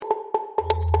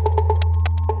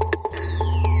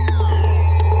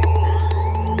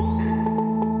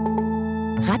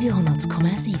Radio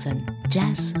 10,7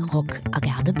 Jazz, Rock a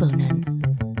Gaardebounen.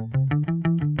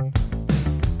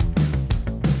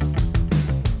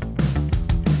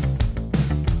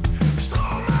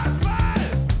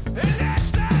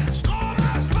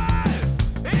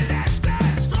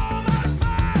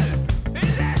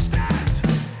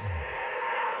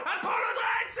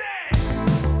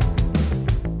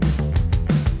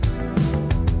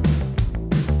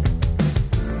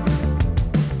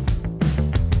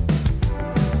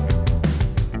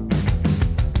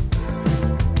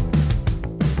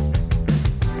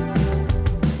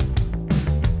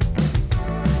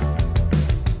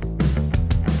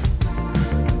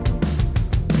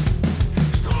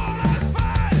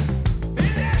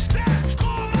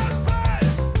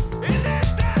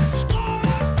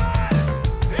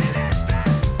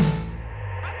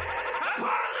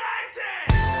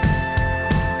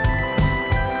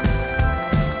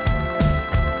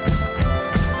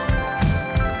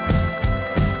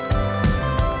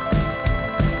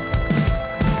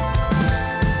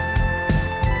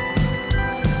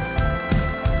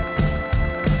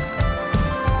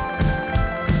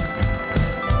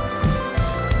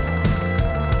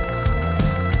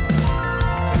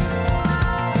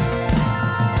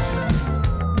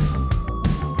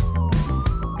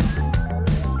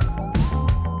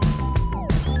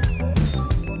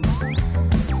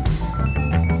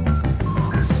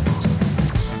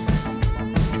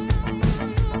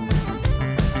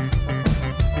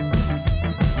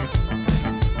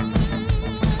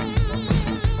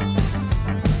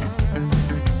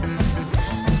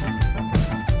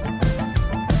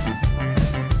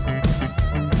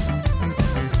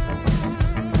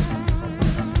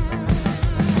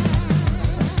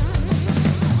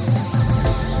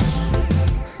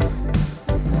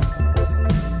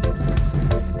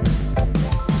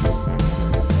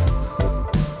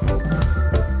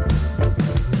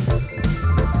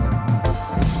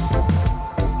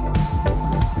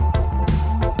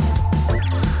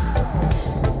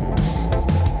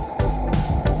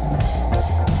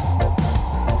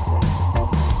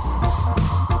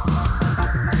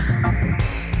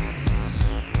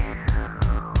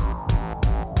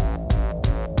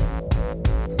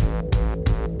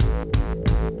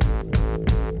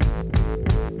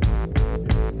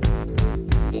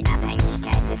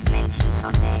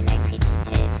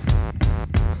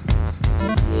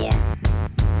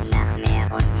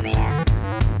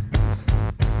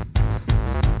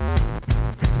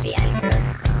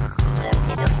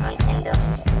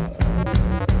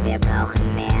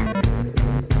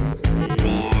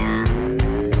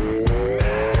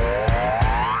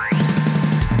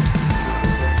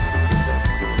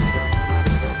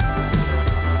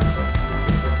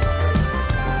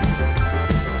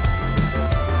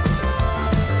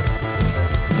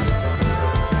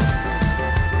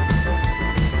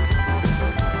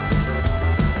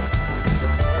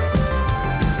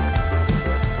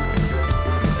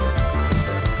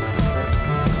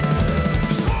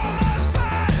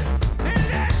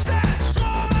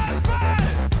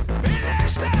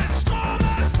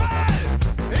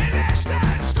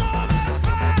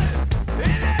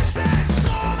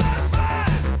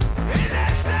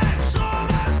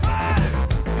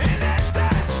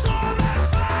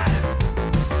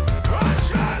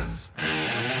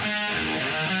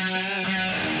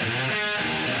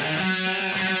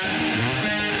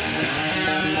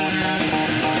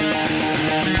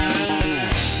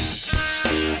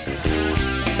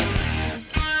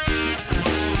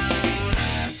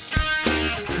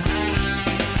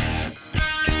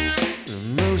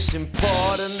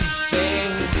 Important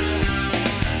thing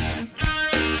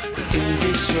in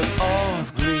this world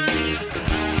of greed.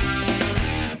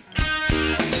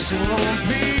 Some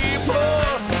people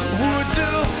would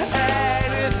do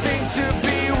anything to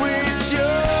be with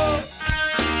you.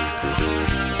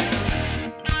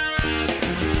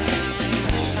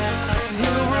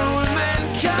 You ruin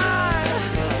mankind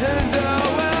and the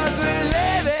world we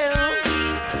live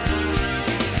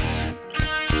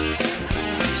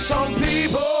in. Some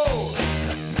people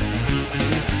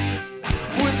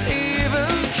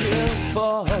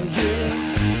for you.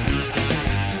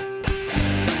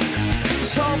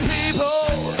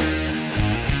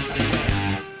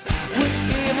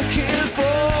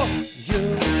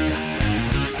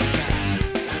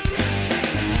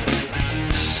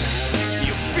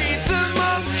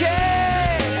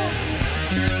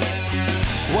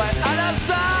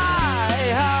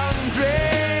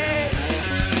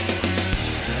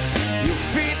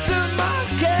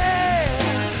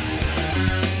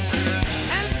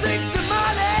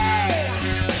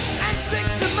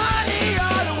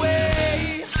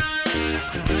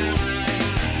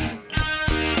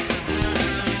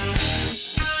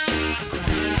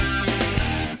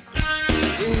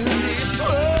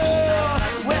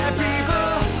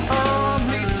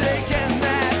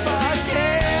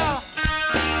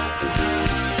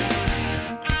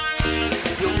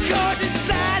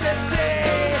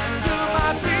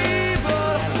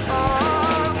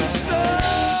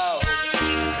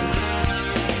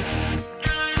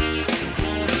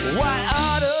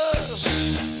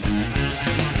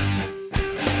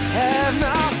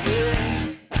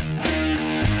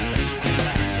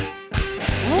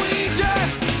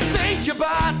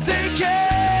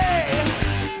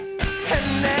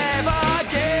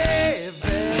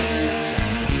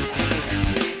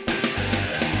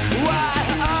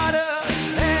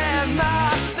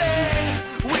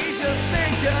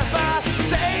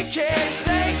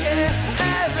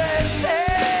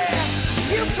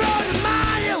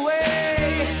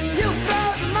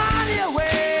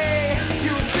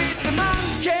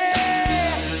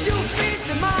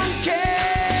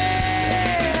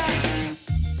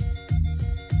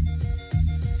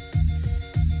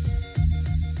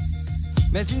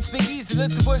 Wir sind zwei Giesen,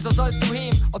 Lützeburg, das heißt du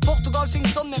heim. Und Portugal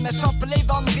schenkt Sonne, wir schaffen Leben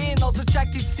am Rhein. Also check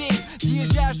die 10, die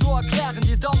ich ja schon erklären.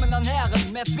 Die Damen und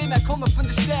Herren, mehr zwei mehr kommen von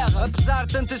den Sternen. Apesar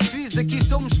tantas crises, aqui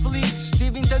somos felizes.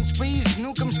 Estive em tantos países,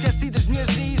 nunca me esqueci das minhas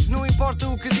raízes. Não importa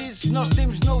o que dizes, nós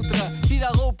temos noutra. Tira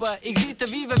a roupa e grita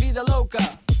viva a vida louca.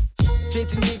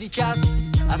 C'est une dédicace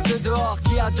à ceux dehors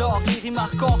qui adorent les rimes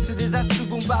hardcore sur des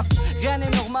instruments boom bap. Rien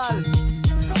n'est normal.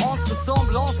 On se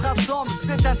ressemble, on se rassemble,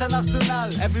 c'est international.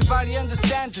 Everybody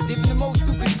understands it, even the most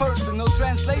stupid person. No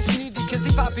translation needed, cause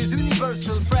hip-hop is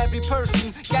universal. For every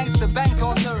person, gangster, bank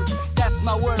on earth. That's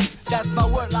my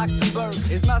word, Luxembourg.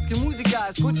 Es más que música,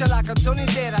 escucha la canción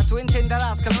entera. Tú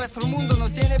entenderás que nuestro mundo no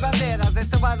tiene banderas.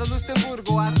 Este va de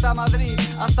Luxemburgo hasta Madrid,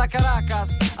 hasta Caracas,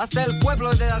 hasta el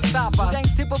pueblo de las tapas. Du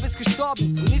denkst, Hip-Hop ist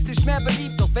gestorben und ist nicht mehr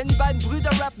beliebt. Doch wenn die beiden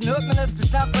Brüder rappen, hört man es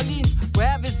bis nach Berlin.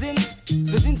 Woher wir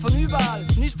sind von überall.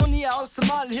 Nicht von hier aus dem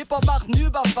Mal, Hip-Hop macht einen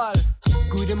Überfall.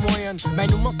 Gute Morgen, mein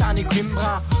Nummer ist Dani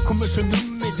Quimbra. Komm schon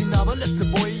wir sind aber letzte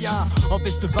Boy, ja. Ob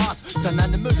ist der Wart, sein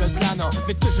eine Misch als Länder.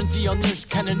 Wir tischen sie ja nicht,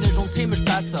 kennen nicht und sehen mich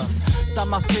besser. Ça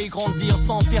m'a fait grandir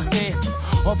sans fierté,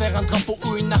 envers un drapeau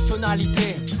ou une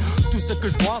nationalité. Tout ce que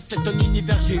je vois, c'est un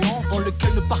univers géant dans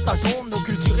lequel nous partageons nos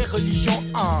cultures et religions.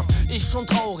 Ist schon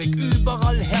traurig,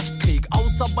 überall herrscht Krieg,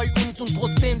 außer bei uns und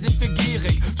trotzdem sind wir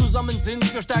gierig. Zusammen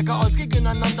sind wir stärker als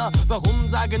gegeneinander. Warum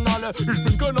sagen alle, ich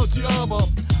bin kein Nazi, aber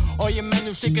oye,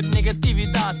 menu, chega de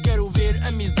negatividade. Quero ver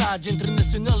amizade,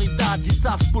 internacionalidade. E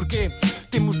sabes porquê?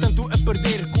 Temos tanto a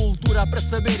perder, cultura para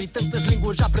saber e tantas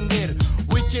línguas a aprender.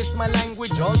 Which is my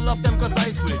language, all of them cause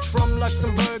I switch from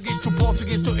Luxembourgish to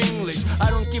Portuguese to English. I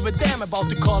don't give a damn about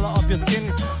the color of your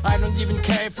skin. I don't even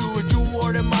care if you're a Jew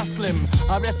or a Muslim.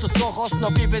 Abre estos ojos, no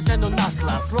vives en un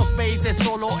atlas. Los países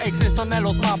solo existen en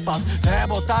los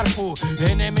mapas.Ebo tarfu,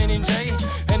 NMNJ,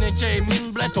 NJ,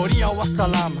 min bletoria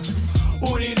wassalam.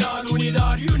 Unidad,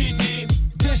 unidad, unity.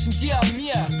 Zwischen dir und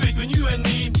mir, between you and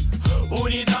me.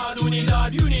 Unidad,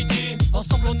 unidad, unity.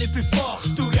 Ensemble on est plus fort,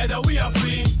 together we are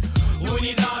free.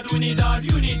 Unidad, unidad,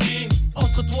 unity.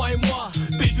 Entre toi et moi,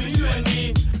 between you and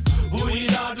me.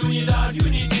 Unidad, unidad,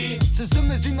 unity.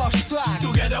 zusammen sind wir stark.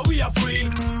 Together we are free.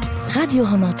 Radio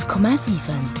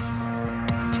 10,7.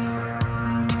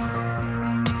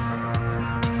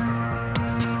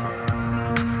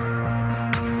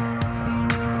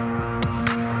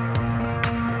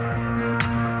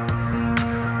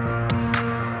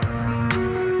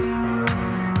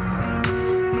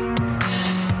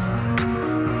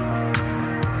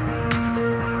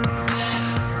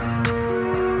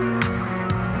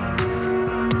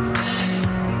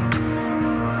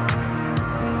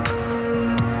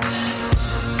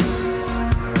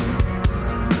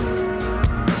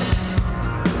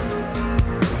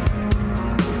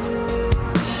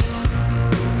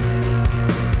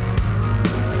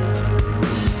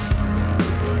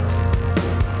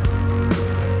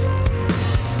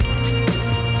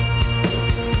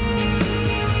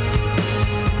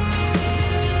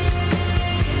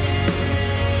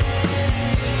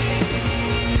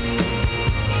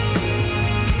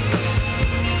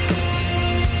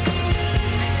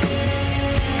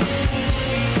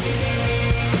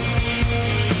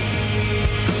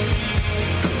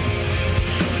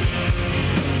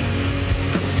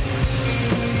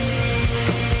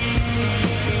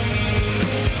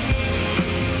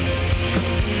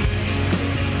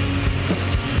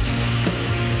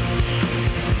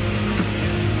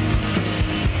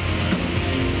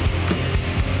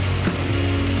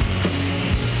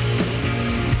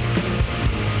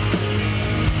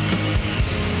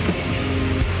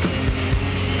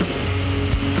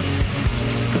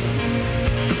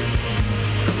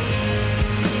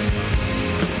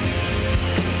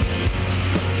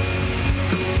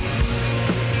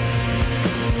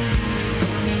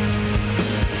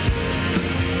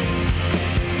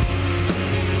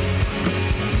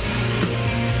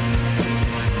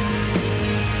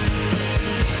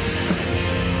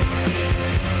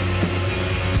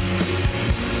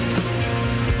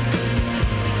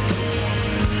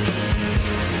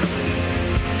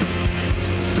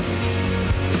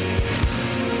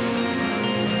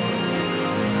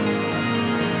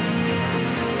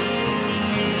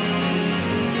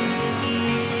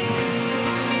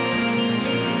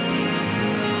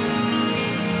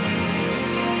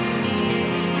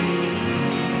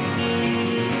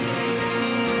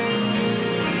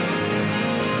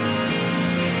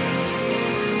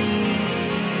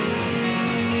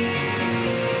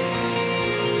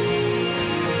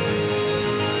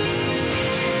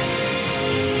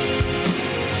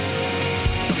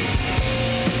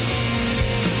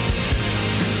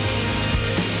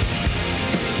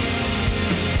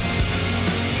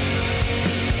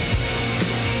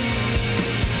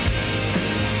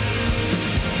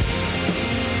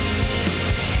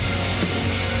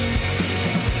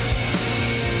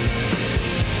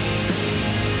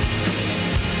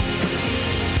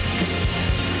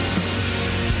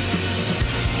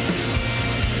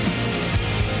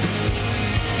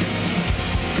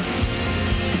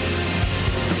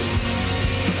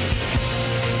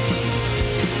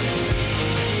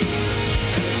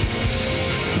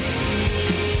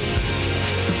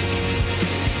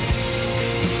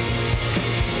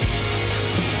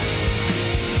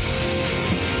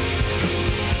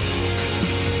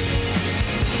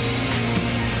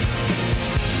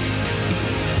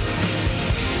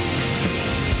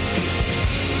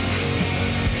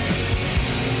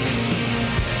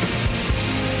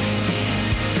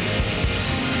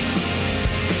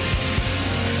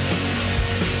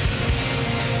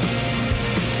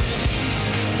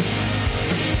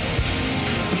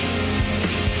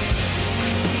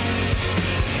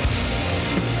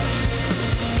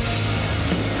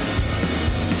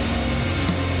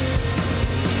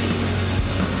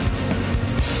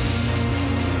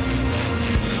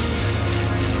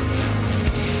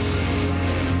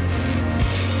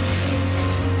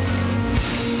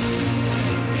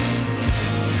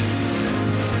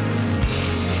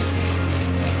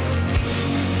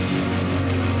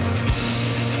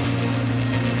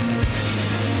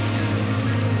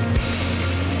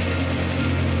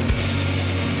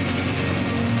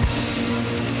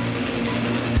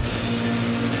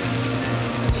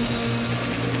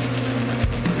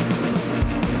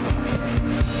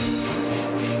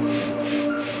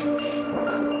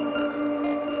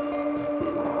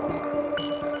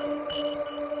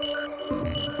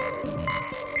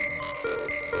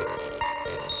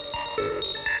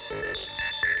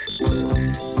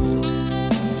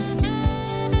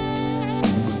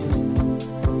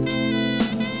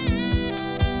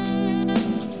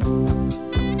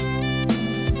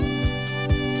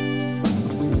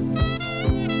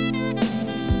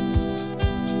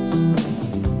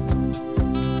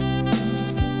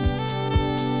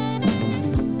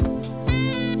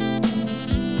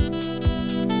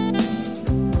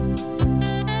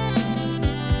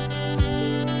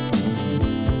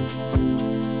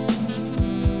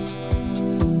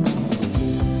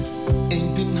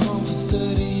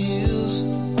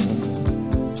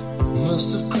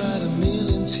 must have cried a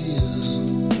million tears.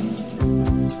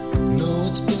 No,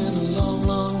 it's been a long,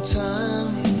 long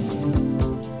time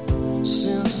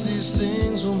since these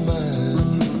things were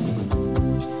mine.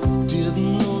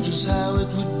 Didn't know just how it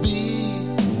would be,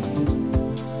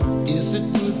 if it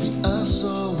would be us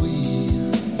or we.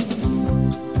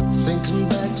 Thinking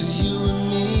back to you and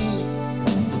me,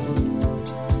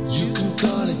 you can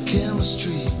call it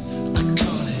chemistry, could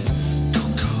call it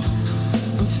Coco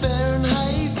and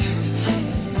Fahrenheit,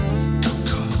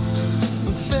 Coco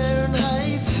and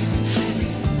Fahrenheit,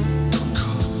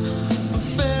 Coco and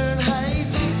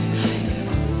Fahrenheit,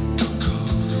 Coco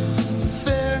and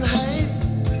Fahrenheit.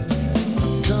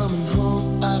 Coming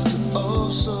home after oh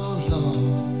so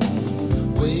long,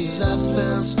 ways I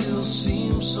felt still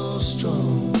seem so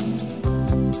strong.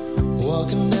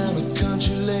 Walking down a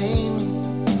country lane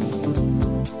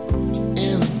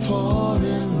in the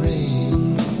pouring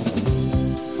rain,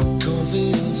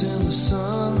 cornfields in the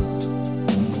sun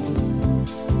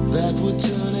that would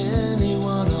turn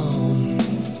anyone on.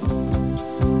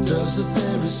 Does the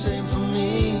very same for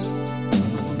me.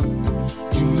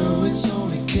 You know it's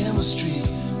only chemistry,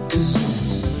 'cause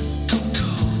it's Coco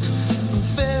and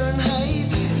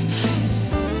Fahrenheit,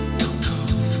 Coco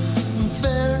and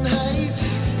Fahrenheit,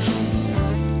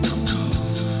 Coco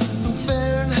and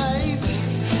Fahrenheit,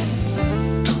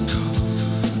 Coco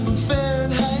and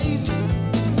Fahrenheit.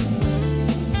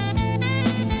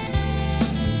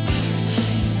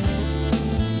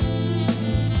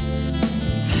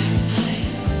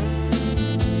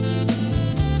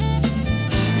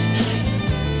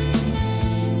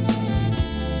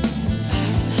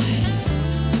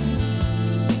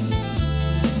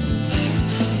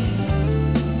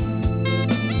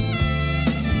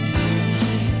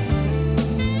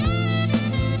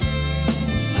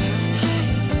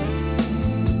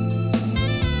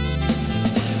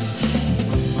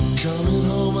 Coming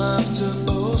home after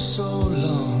oh so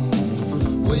long,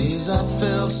 ways I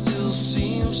felt still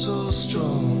seem so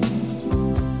strong.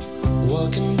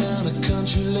 Walking down a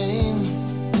country lane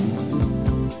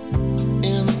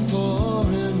in the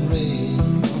pouring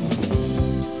rain,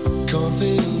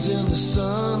 cornfields in the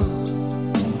sun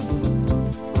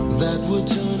that would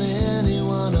turn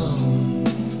anyone on.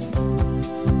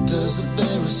 Does the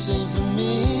very same for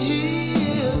me.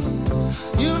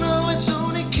 You know it's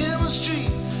only chemistry,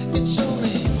 it's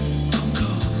only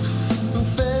Coco and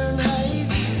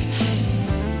Fahrenheit,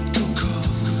 Coco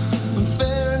and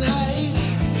Fahrenheit,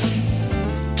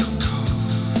 Coco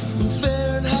and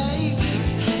Fahrenheit,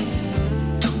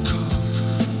 Coco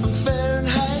and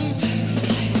Fahrenheit.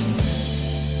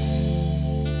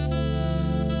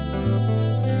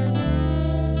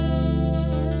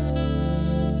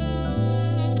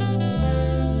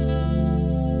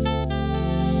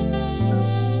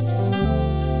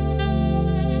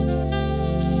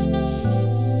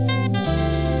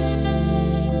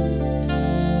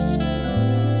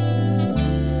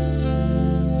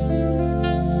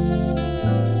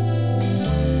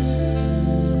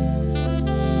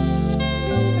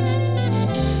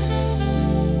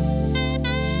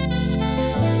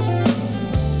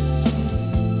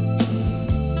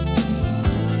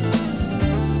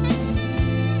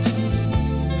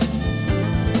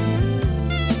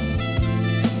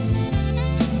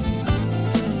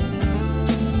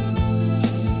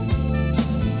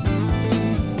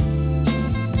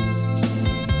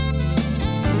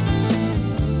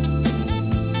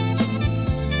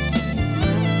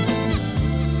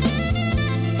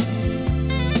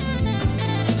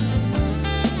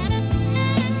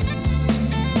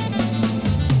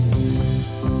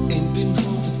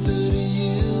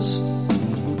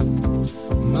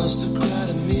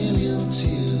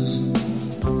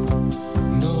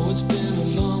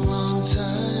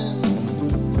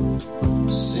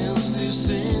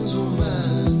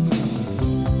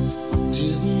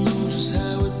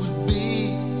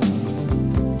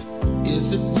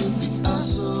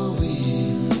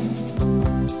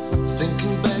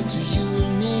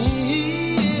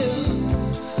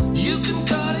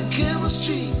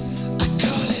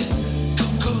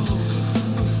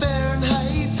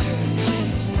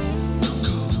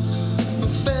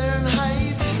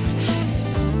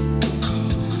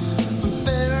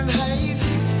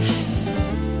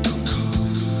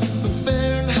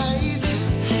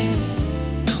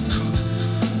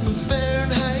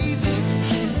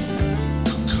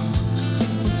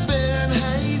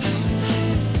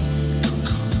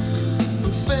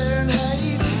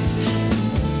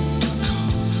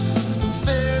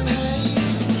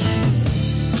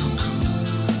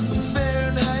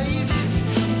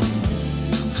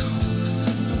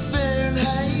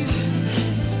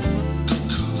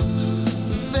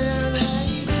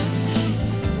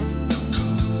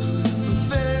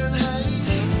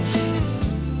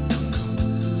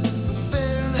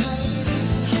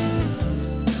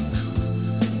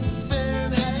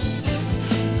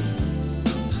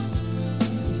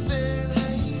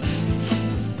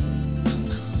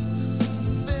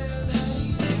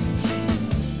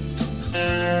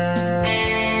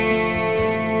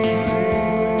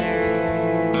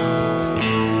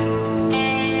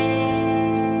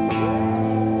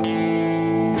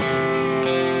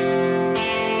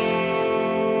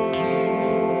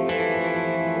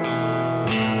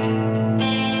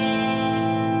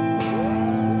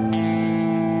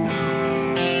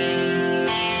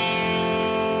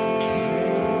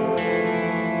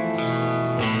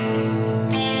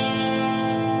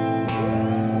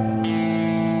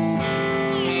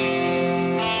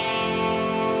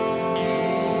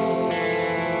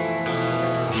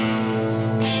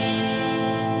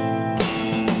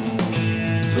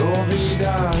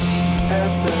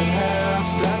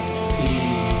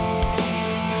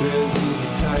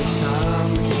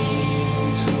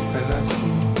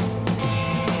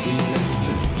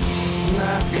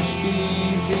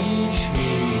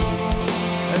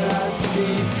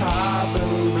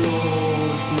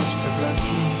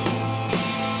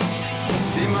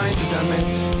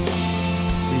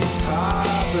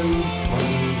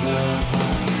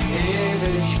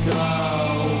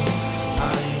 Frau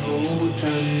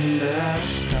anmuten der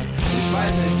Stadt. Ich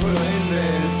weiß nicht, wo du hin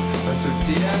willst, was du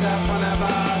dir davon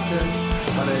erwartest,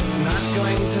 but it's not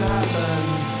going to happen.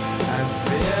 Es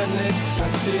wird nichts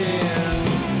passieren,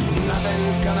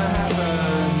 nothing's gonna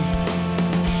happen,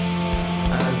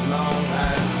 as long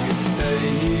as you stay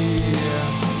here,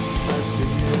 close to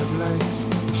your place.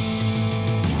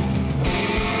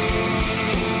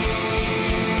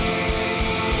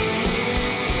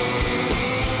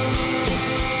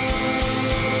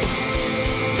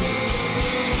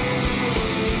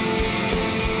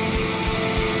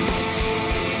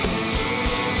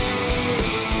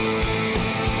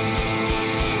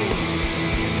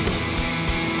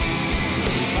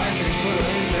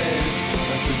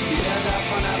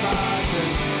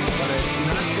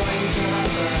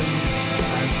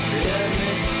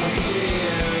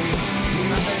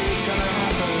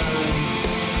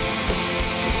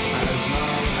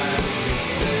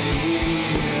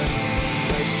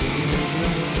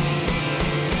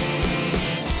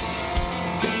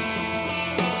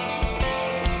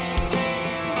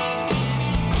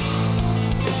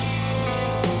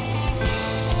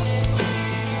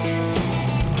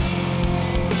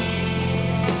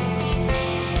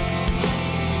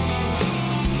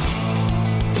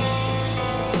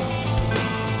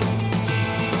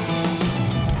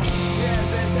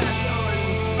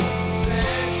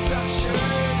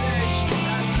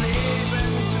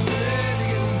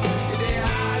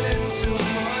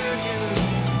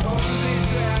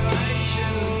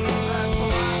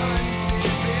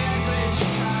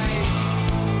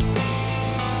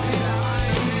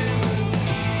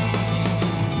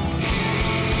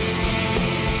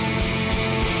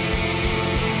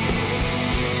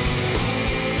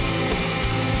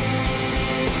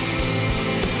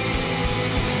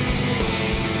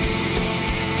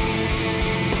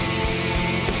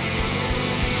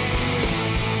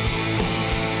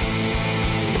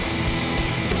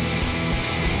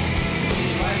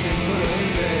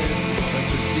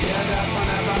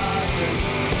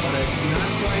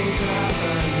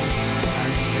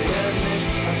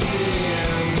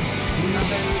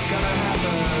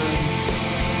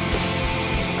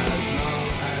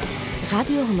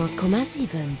 Radio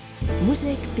 10,7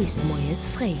 Musik bis Moes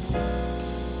frei.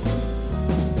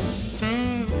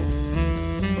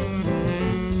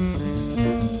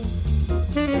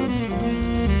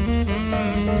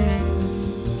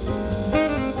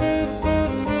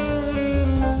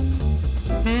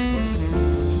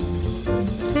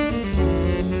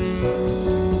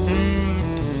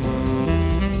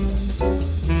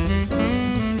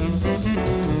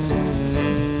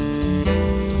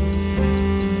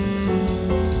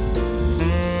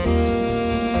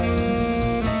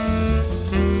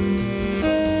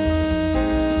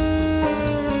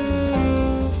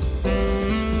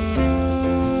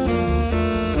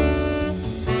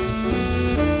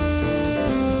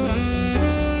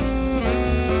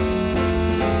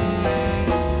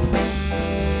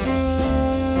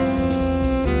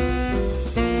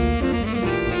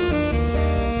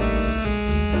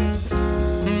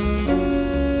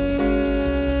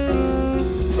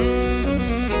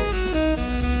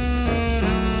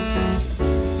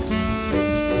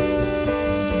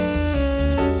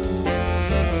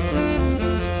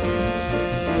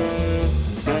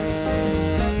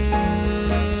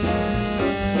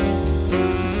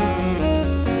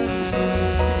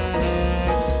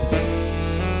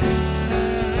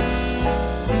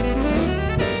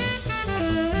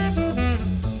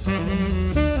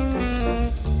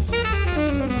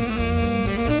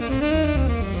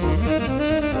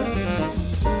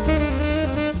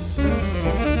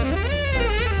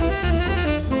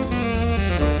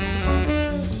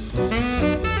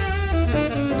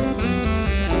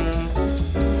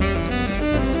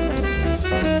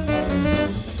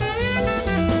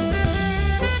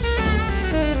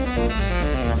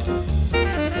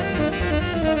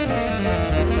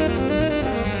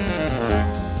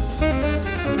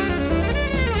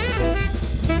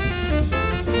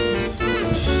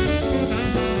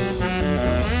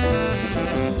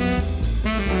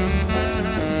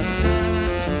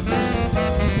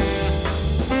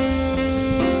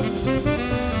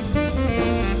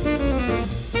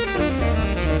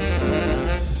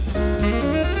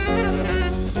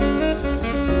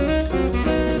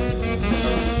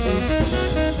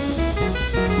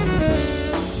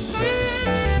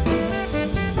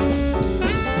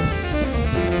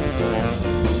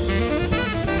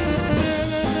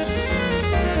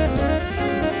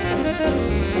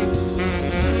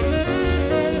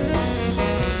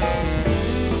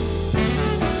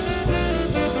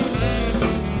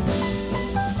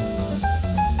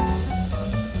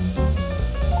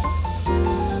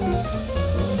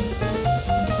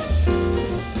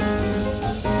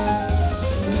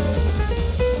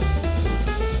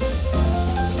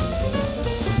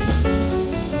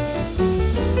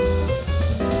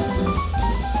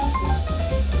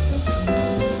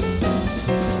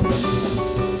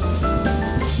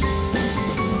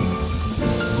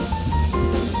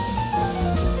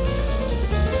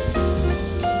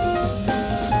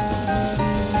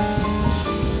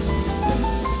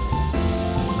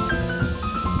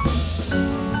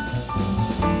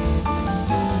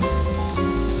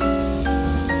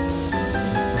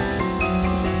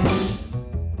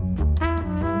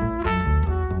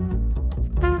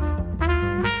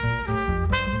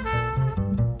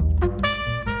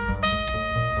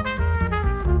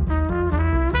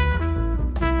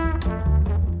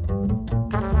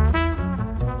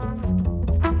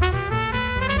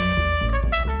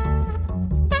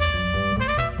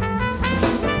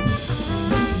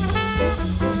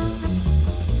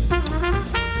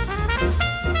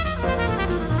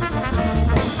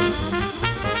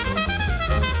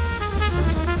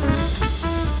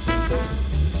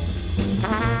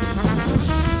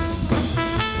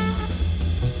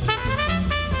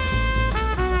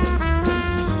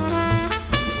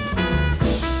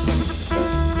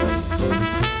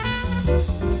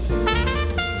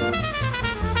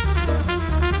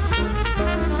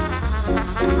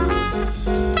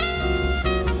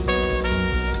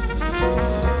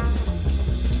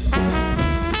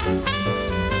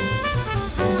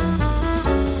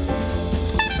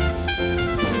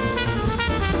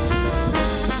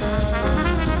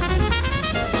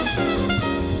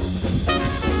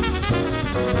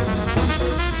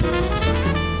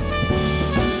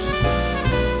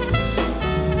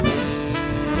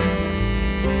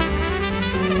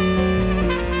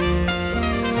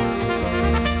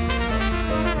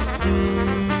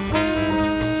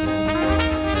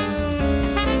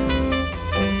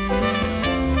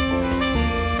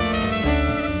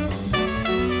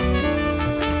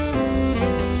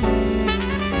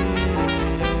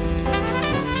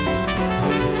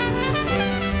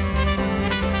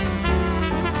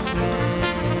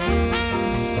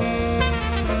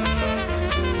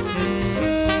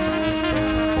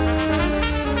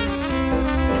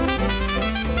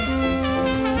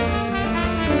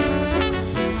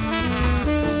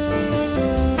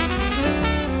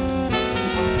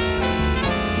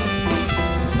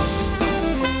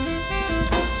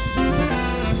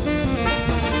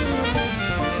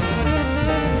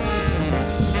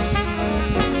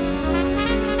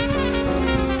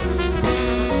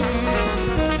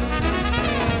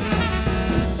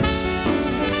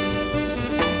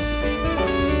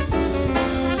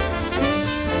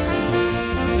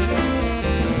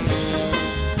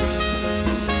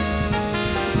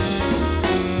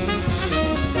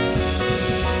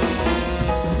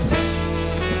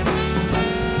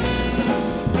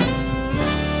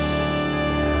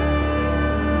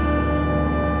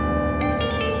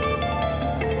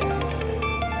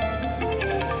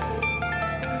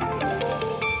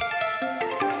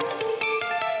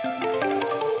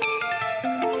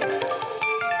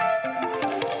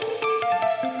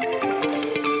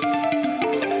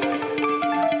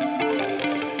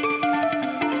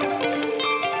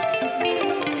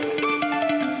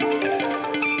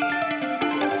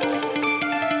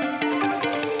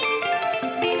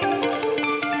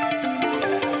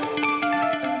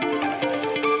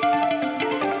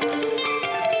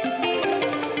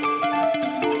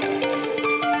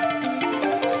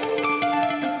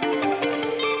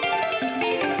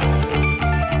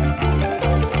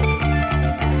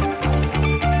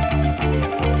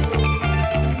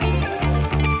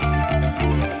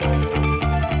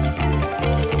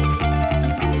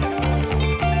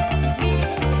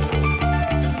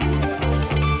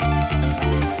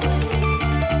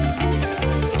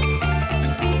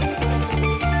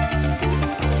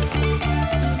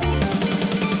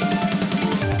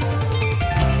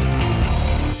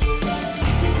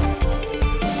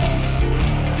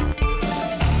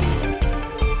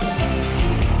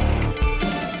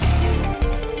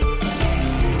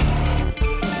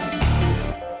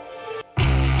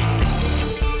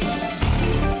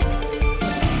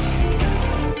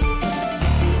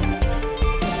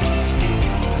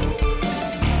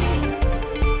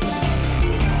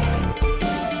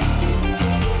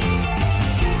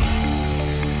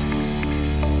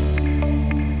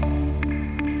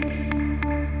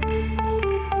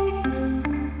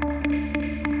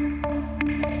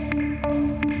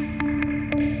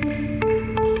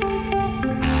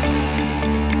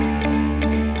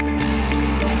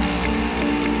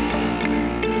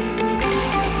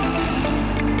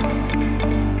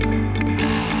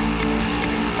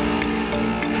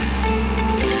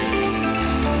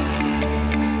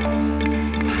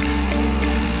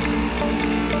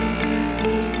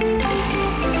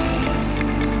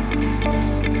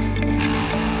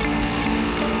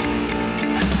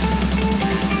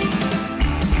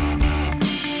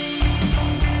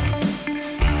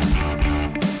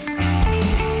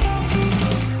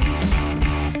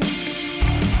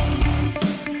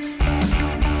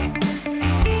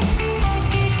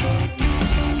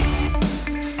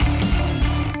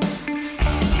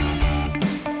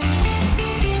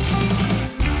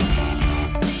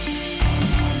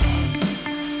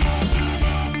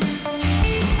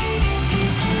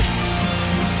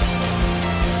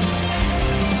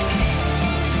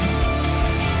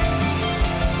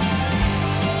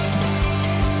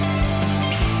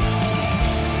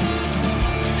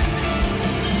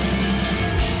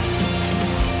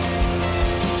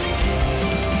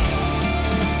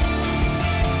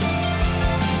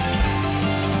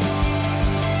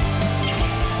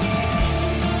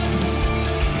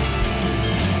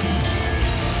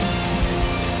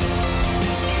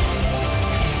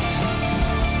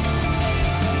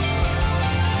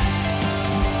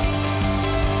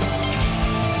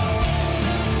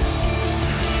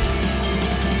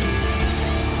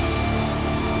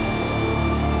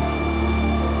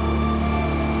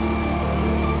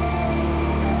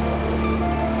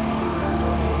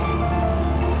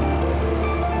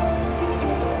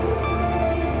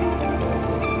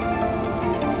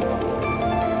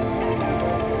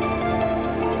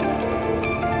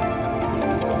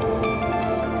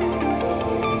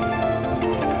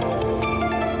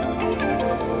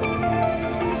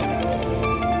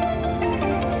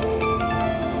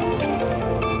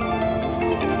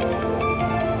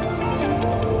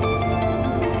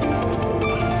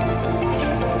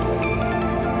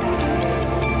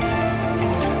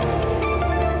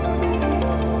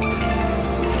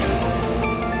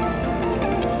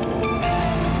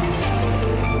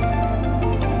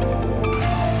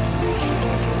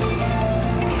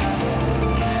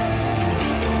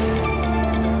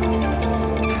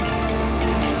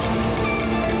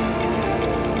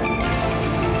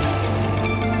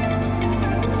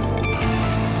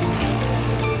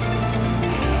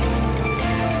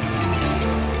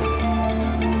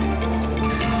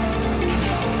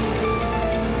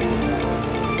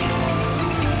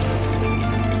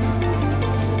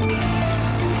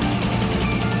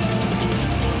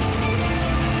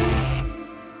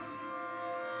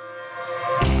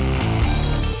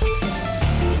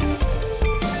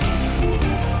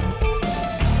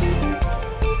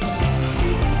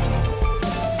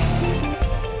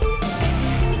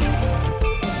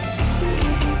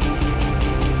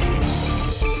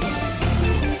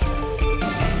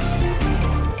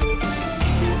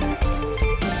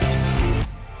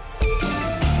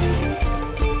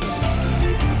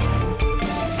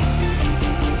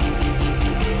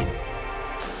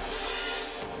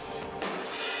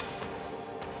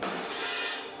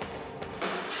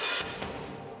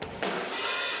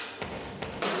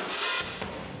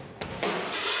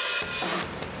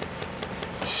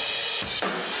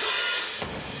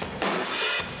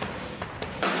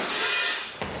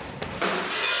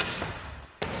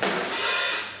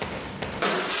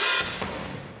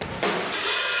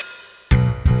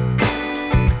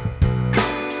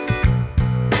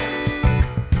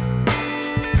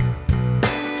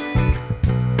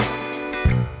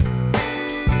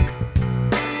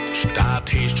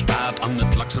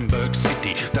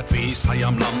 dat wees hai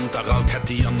am Land der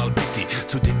Alkatti an Albiti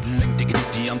zu dit leng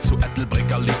Dignity an zu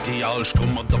Ethelbregaliti all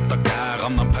Strummer Dr. Gar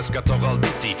an am Pescatoral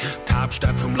Ditti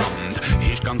Tabstadt vom Land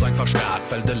ich ganz einfach staat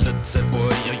weil de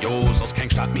Lützeburg Jos aus kein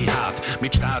Staat mi hat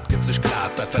mit Staat gibt sich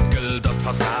glatt dat wird Geld das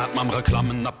Fassad mam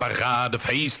Reklammen Apparade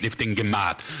Facelifting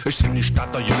gemat ich sind die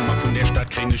Stadt der Jummer von der Stadt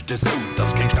krinichte so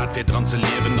das kein Staat wird dran zu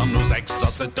leben an nur 6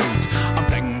 asse tot am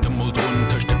denken de Muldrun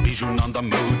töchte Bijun an der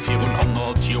Mode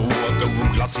 400 Jo go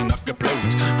Glasi nach geplot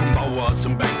vom Bauer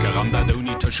zum Banker an der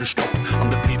Unitische Stopp an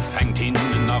der Piff hängt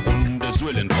hinten nach runde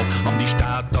Säulen drauf an die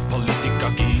Stadt der Politiker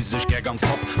giesig ger ganz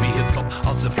top wie jetzt op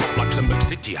als Flop Luxemburg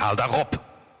City halt derop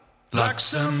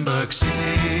Luxemburg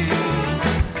City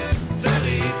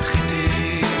very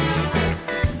pretty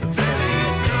very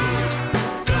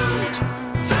dood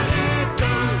very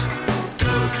dood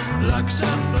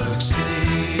Luxemburg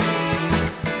City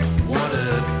what a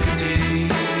pity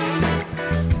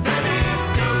very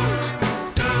dood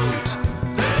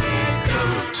very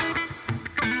dood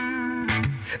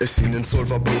Es ihnen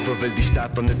Solverbover will die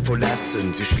Stadt net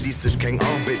verletzen sie schließt sich kein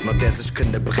Arbeit man der sich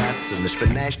könnte bratzen ich will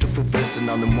nicht vu wissen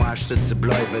an dem Marsch sitze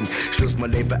bleiben Schluss mal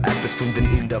lebe Apps von den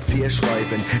in der 4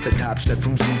 schreiben der Hauptstadt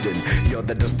vom Süden ja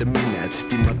dat das der Minet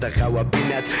die man der rauer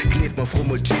Binet klebt man froh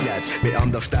Multinet wie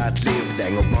an der Stadt lebt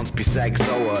denk ob mans bis 6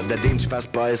 sauer der den was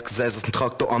bei ist gesessen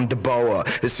Traktor an de Bauer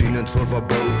es ihnen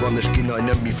Solverbau wann ich gi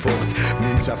mi fort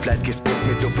Min zwar vielleicht gespot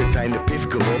mit auf feine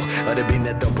Piffgeruch oder bin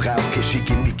net der brauch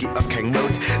geschicki Miki a kein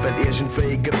Not weil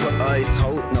irgendwege bei Eis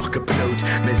haut noch geplaut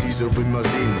me sie so wie man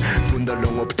sehen von der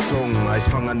Long op Zong Eis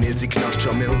fan an sie knascht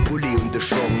schon mehr Pulli und de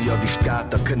Schong ja die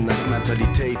Staat da können das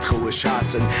Mentalität trohe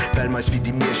schassen weil meist wie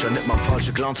die Meerscher net mal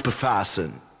falsche Glanz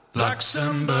befassen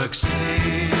Luxemburg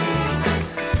City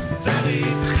very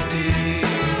pretty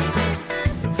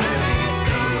very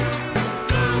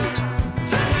dood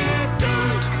very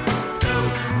dood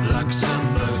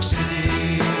Luxemburg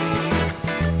City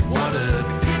what a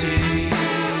pity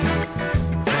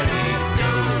very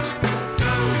dood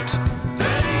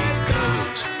very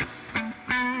dood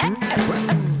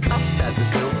Was dat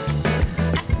is so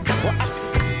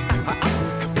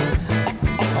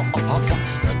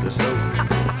dat is so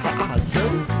so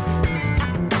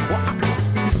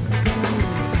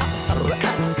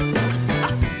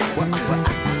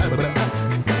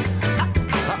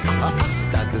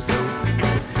dat is so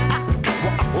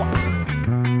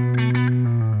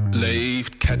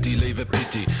Leeft Catty lewe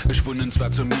Pity Ich wohnen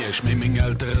zwar zu mir ich mein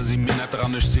ältere sie mir net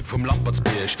dran ich sie vom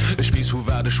Lampertsbierch ich wies wo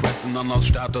werde schwätzen an als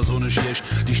Staater so Schich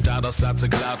die Staater Sätze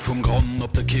glatt vom Grund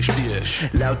op der Kirchbierch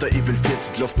lauter evil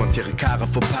 40 Luft man ihre Karre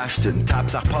verpaschten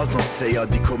Tabsach Partnerszeier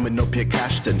die kommen op ihr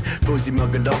Kachten wo sie mal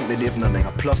gelangt mir leben an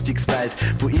enger Plastikswelt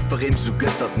wo iwerin so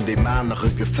götterten dem Männerre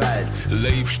gefällt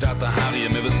Leif Staater Harry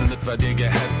mir wissen net wer dir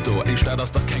gehetto eng Staat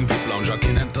aus der kein Weblauncher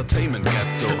kein Entertainment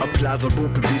Getto a Plaza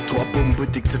Bope bis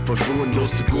Bombutig zu verschonen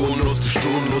los zu go los zu sto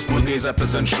los Moneseppe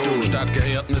sind Sto Staat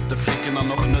geheiert net de Flicken an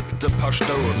noch net de paar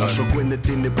Sto gonnet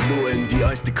in de Bloen die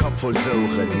aus die Kopf voll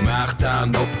sauren macht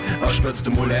dann op erspëtzt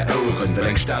de Molle Ohren der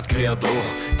eng Staat kreiert doch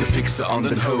de fixe an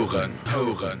den Horen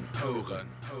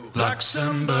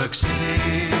Luxemburg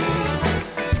City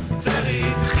very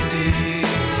pretty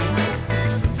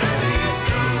very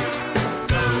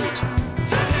dood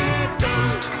very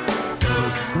dood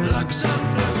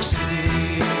Luxemburg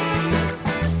City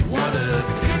what a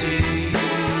pity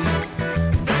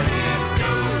very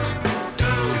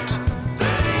dood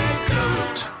very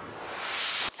dood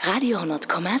Radio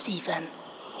 10,7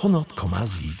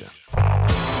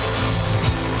 100,7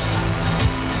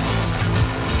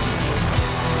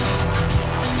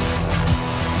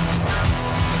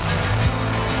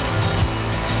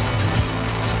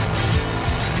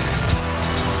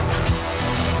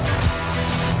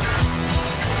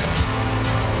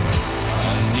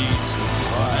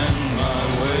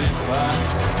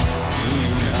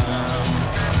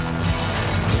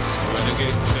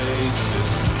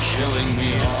 killing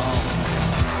me off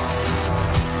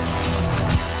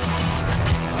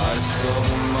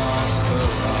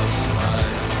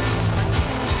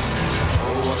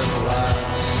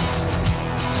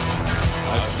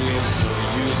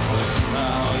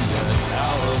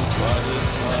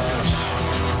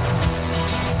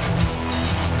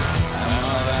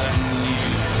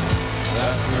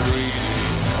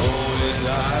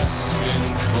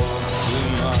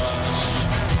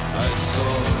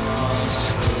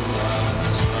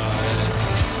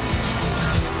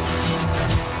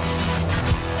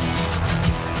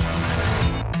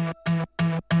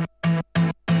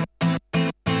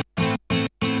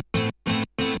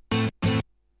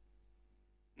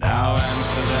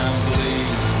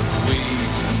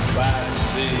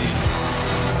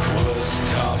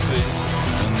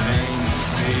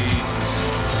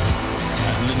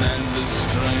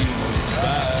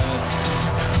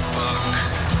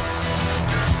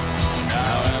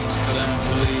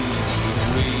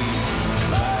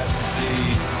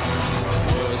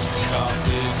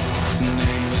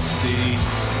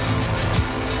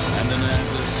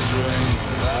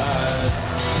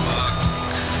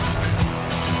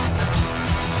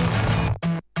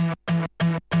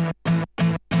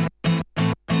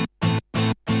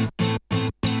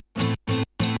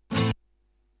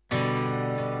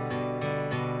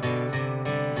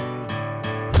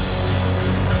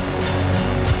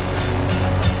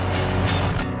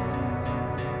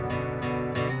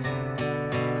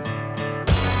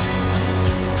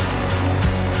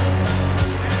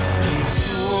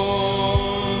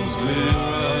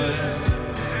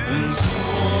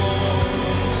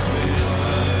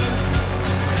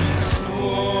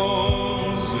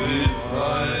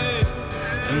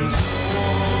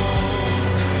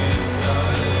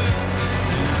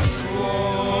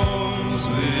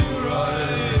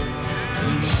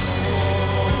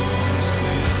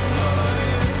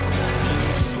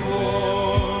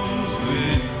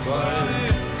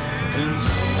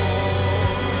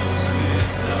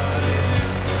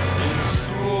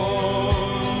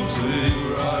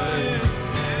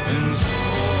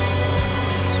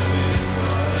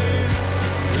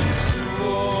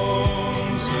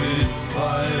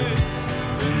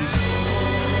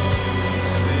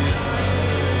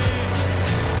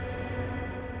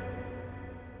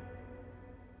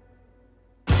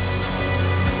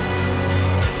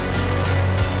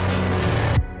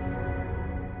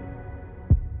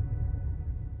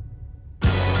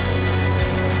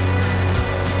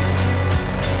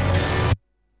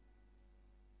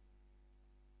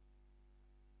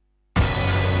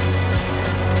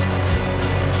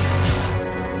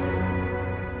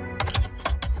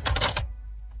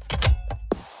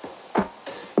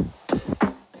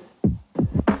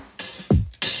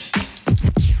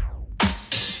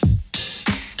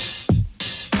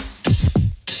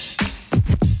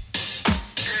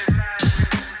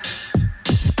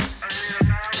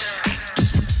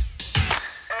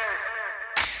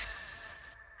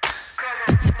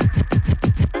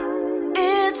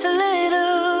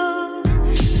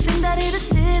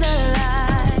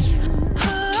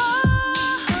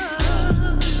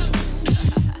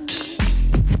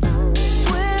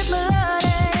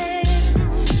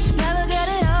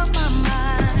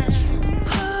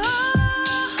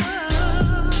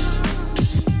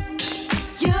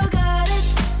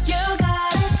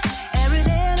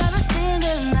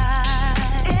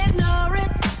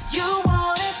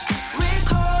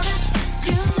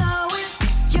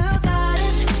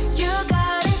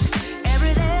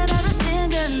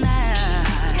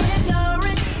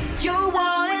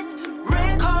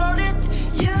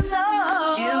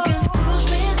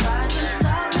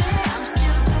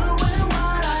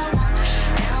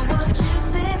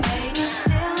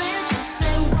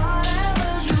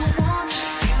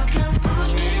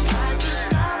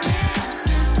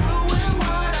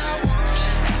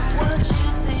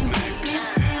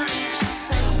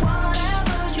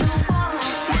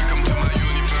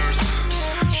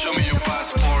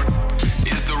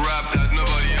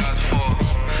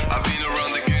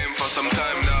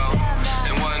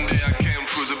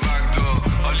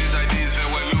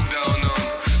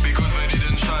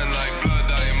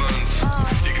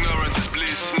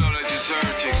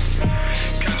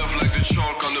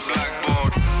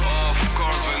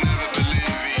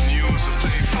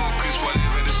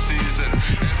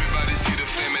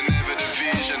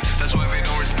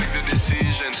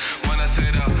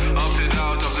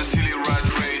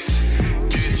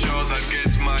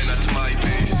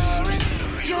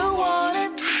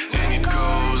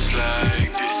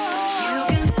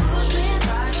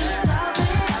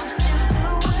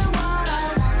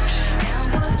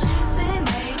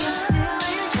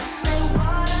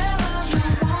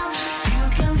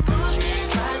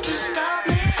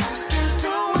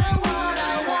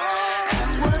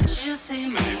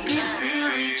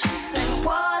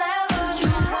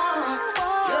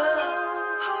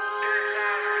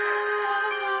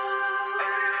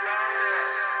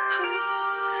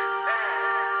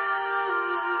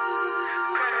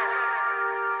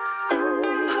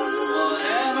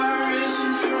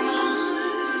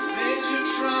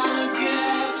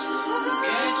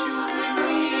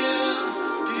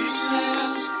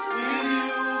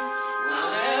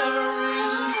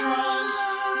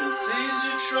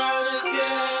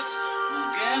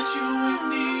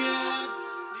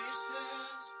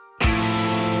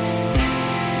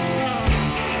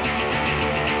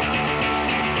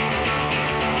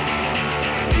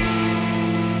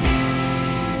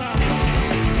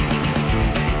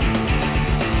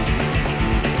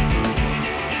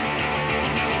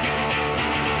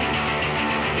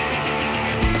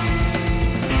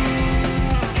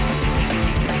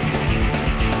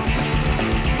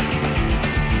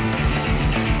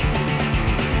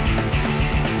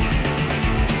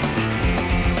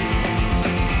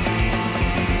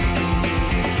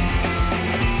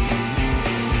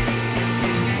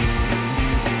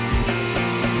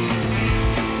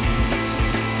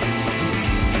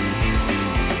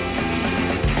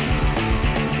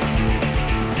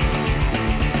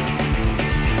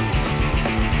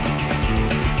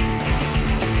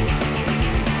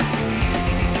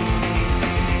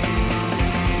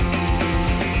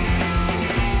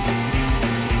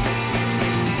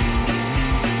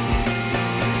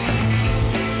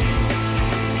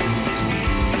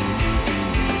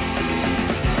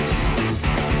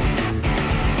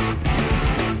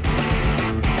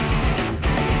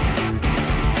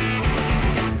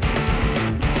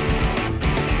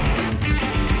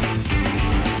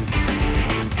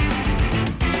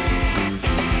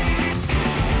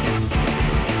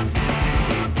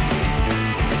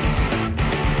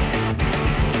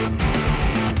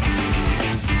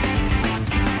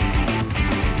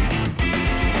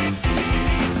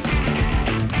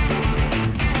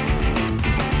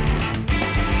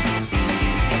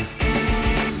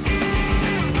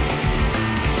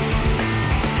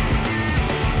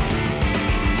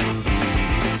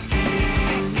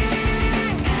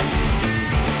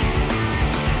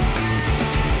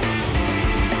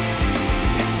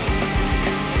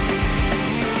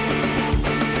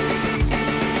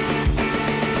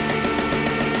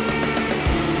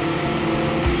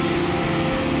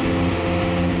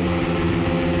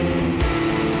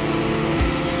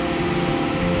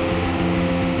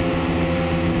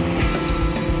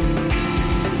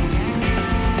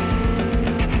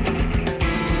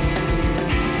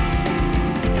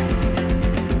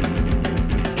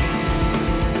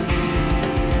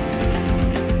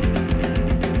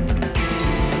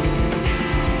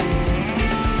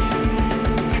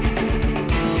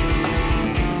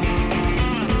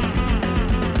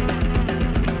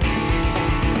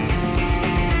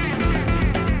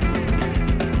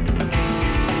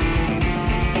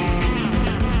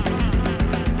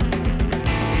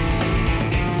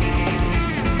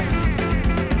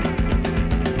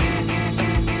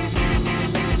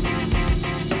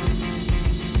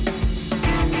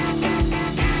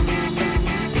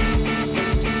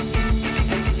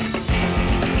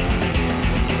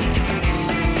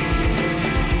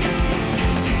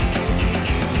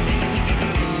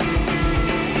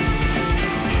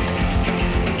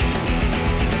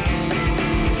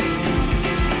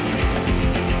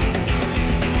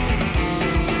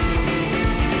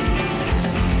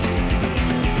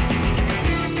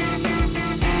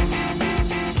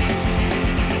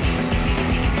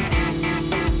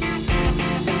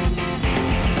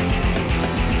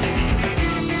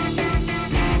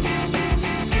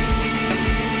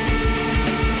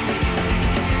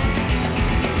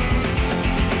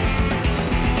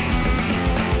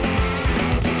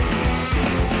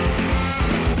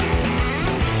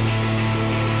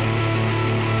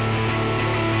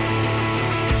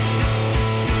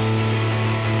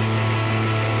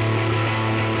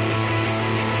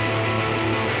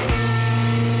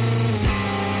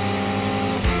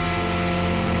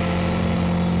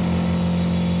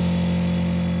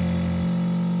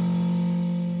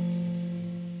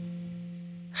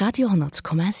Radio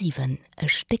 10,7 e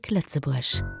Stick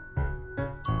Lützeburg.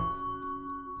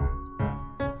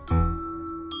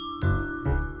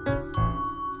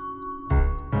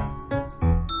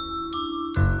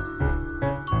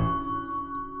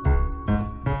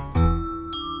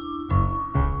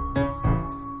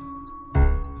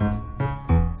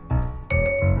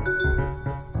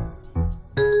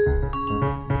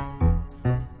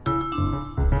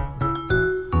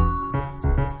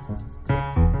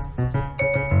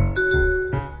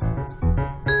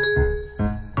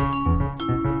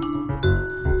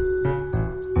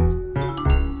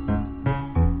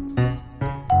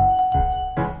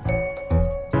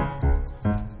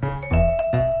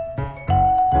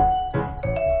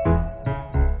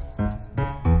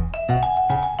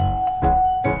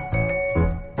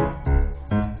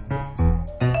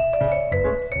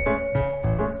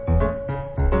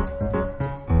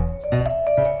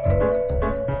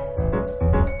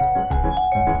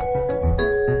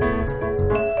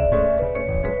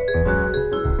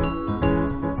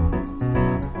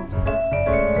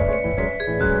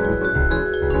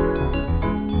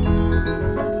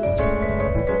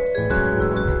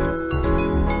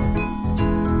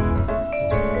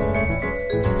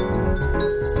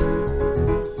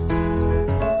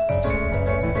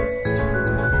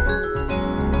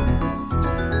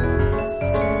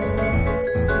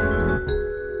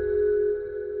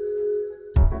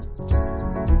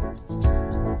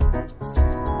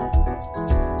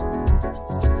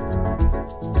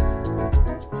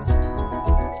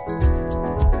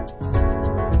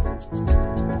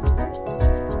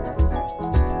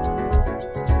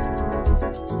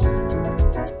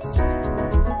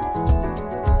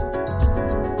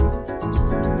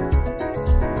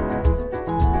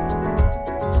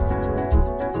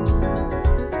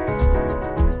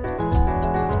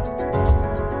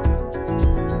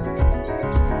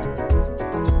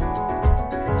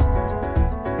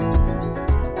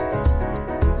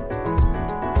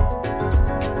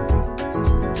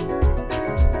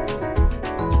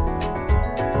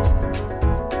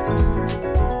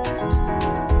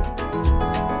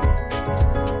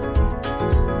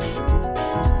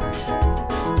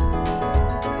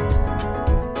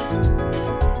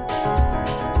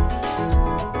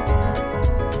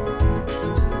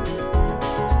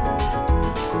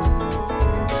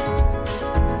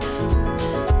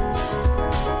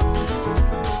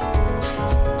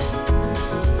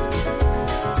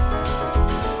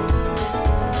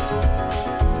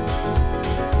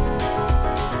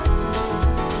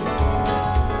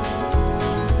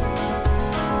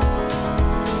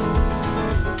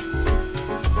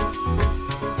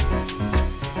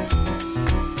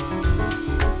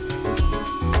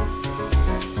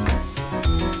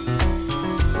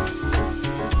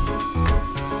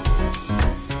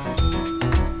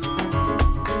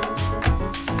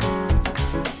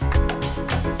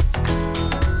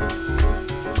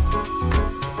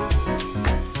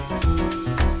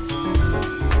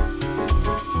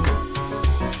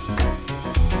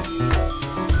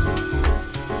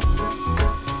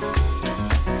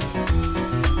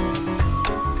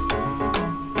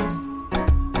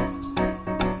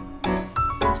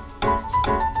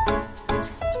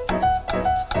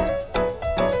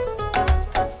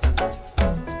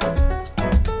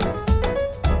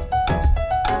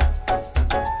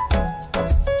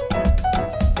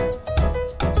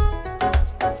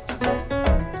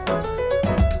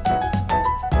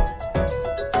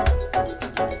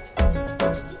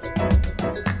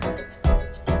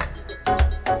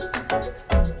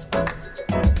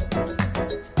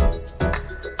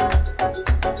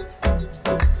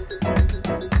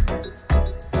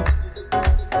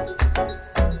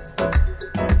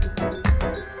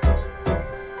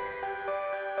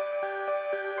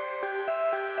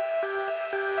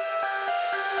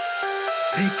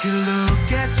 Take a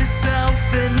look at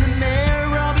yourself in the mirror.